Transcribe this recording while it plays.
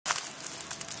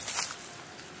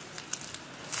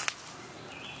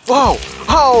Wow!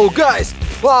 Oh, guys!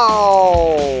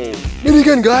 Wow!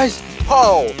 Minigun, guys!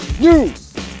 Wow! New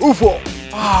UFO!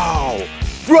 Wow!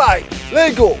 Right!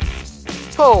 Lego!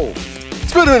 Oh!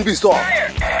 Spider-Man pistol! Fire!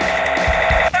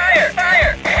 Fire!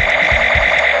 Fire!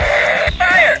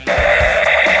 Fire!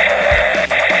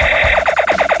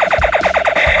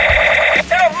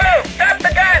 Don't move! Stop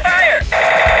the gun! Fire!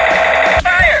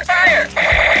 Fire! Fire!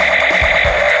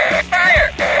 Fire!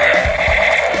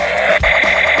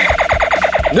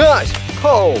 Nice!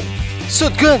 Oh!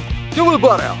 Shotgun! Double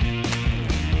barrel!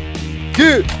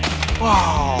 Good!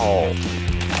 Wow!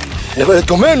 Level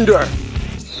Commander!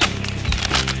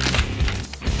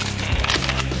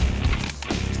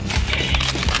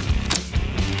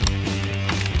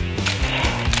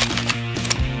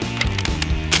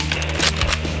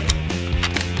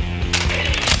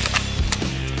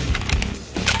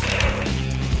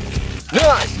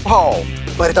 Nice! Wow!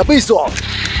 Pareta pistol!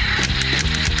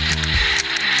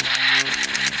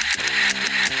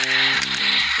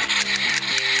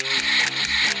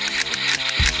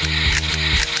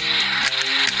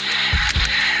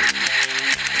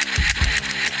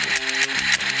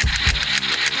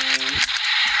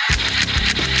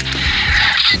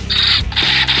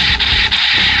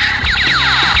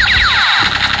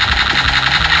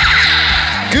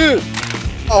 Good!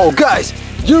 Oh, guys!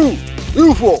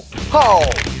 UFO! How?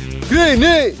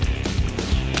 Grenade!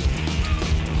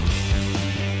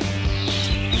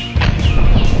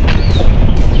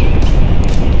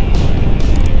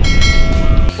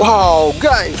 Wow,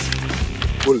 guys!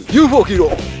 Full UFO hero!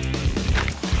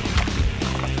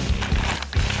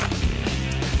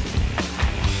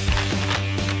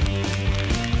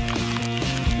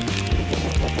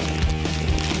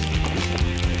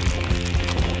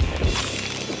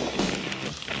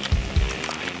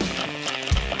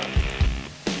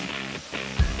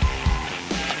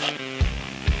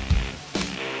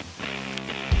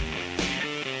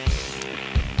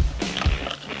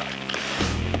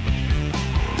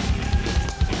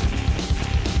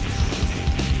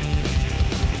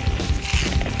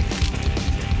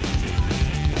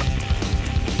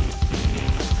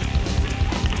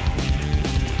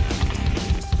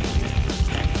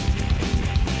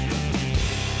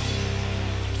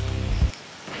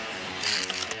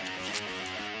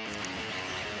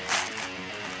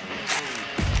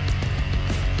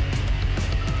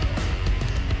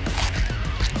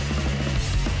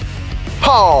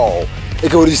 How?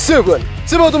 AK47!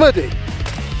 Semi-automatic!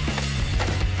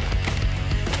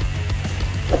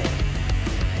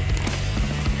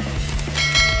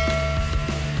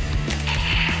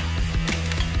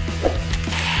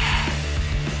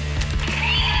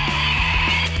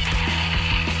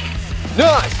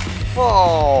 Nice!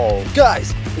 Oh,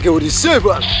 guys!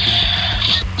 AK47!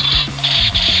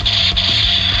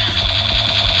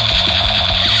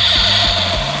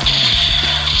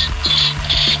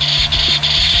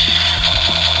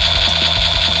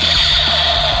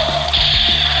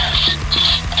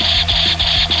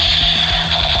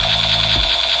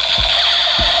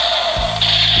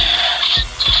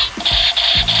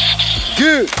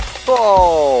 Good!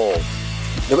 Oh!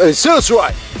 It sounds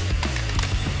right!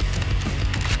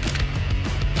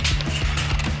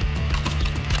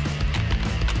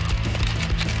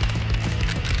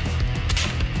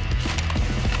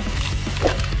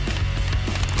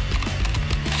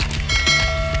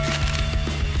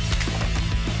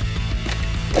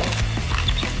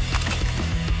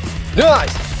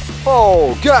 Nice!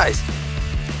 Oh, guys!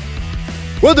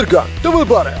 Weather gun, double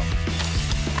barrel!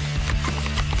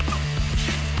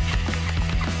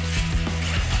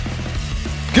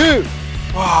 Good!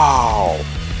 Wow!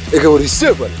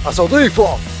 AK47, assault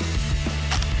rifle!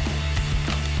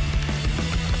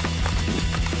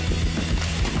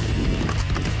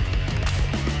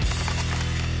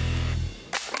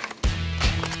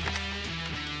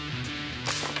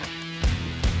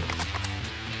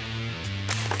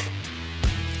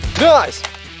 Nice!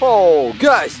 Oh,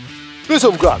 guys!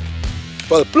 Prism gun!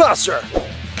 Ball blaster!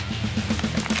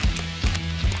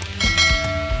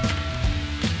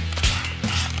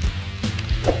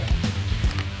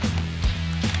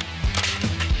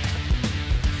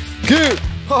 Good!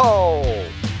 Oh!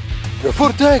 The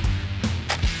full tank!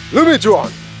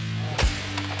 Lumitron!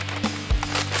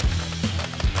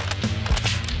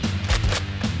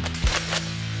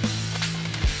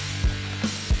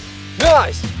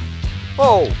 Nice!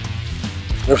 Oh!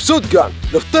 The shotgun!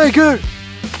 The tiger!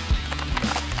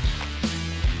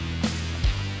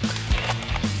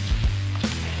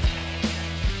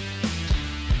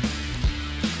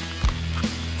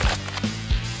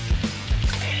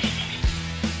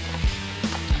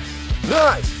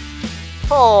 Nice!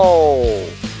 Oh!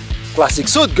 Classic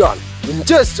shotgun,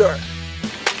 Winchester.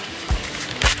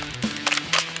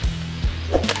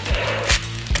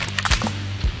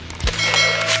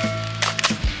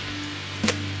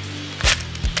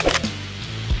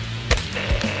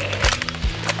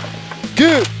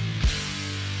 Good.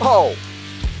 Oh,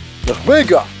 the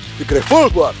Mega, the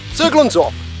revolver, second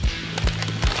shot.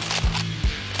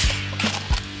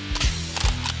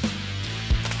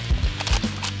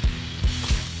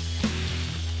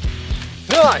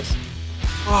 Nice.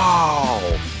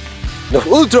 Wow. The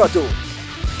Ultra 2.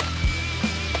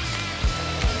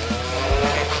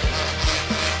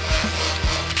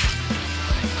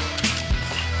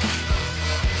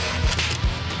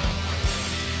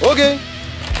 Okay.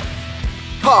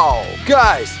 Oh,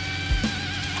 guys.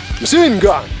 Machine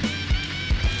gun.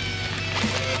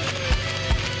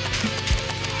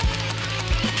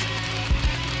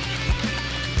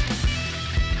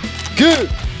 Good.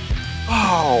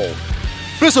 Oh.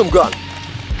 Prism gun.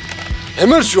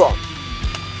 Hammer shot.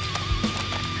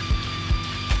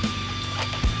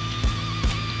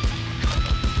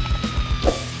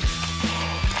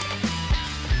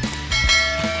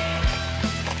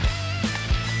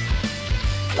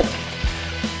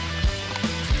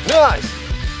 Nice.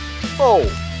 Oh.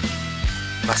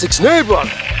 Classic sniper.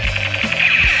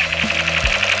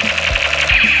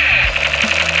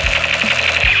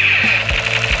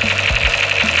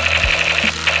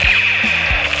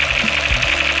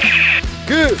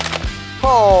 Good.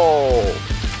 Oh.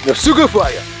 The sugar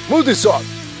fire. Multi-shot.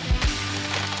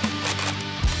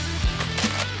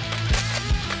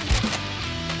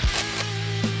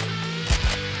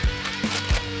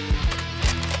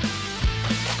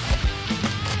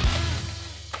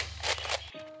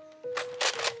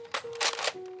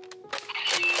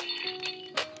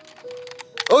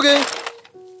 Okay.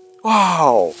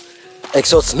 Wow.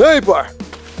 Exo sniper.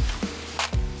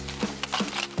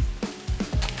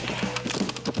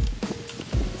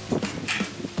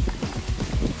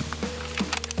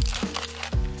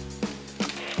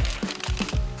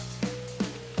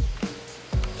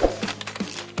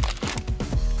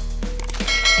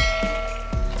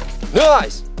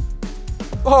 Nice.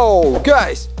 Oh,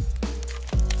 guys.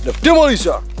 The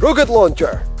Demolisher rocket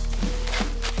launcher.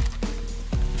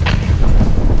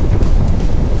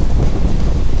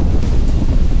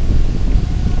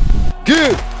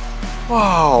 Good.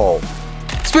 Wow.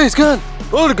 Space gun.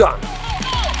 Roller gun.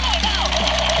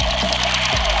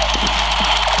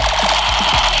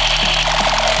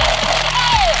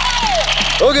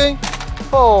 Okay.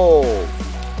 Oh.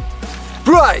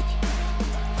 Right.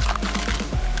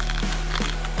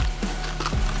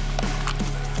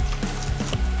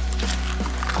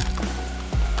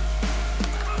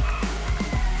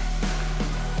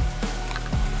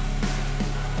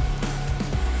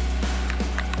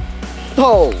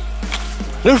 Oh.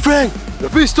 NERF Frank, the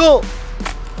pistol.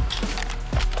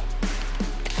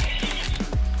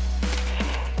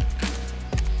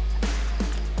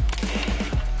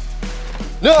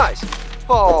 Nice.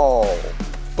 Oh.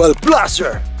 Well,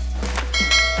 blaster.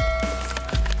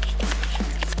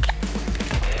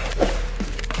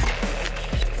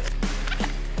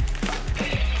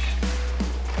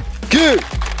 Good.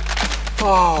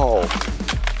 Oh.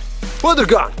 Water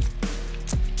gun.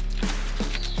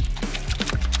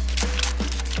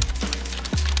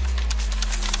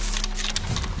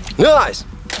 Nice.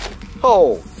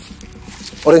 Oh.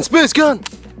 Orange space gun.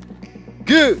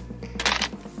 Good.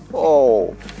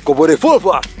 Oh. Combo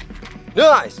revolver.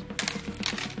 Nice.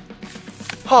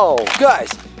 Oh,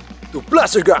 guys. The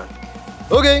blaster gun.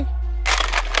 Okay.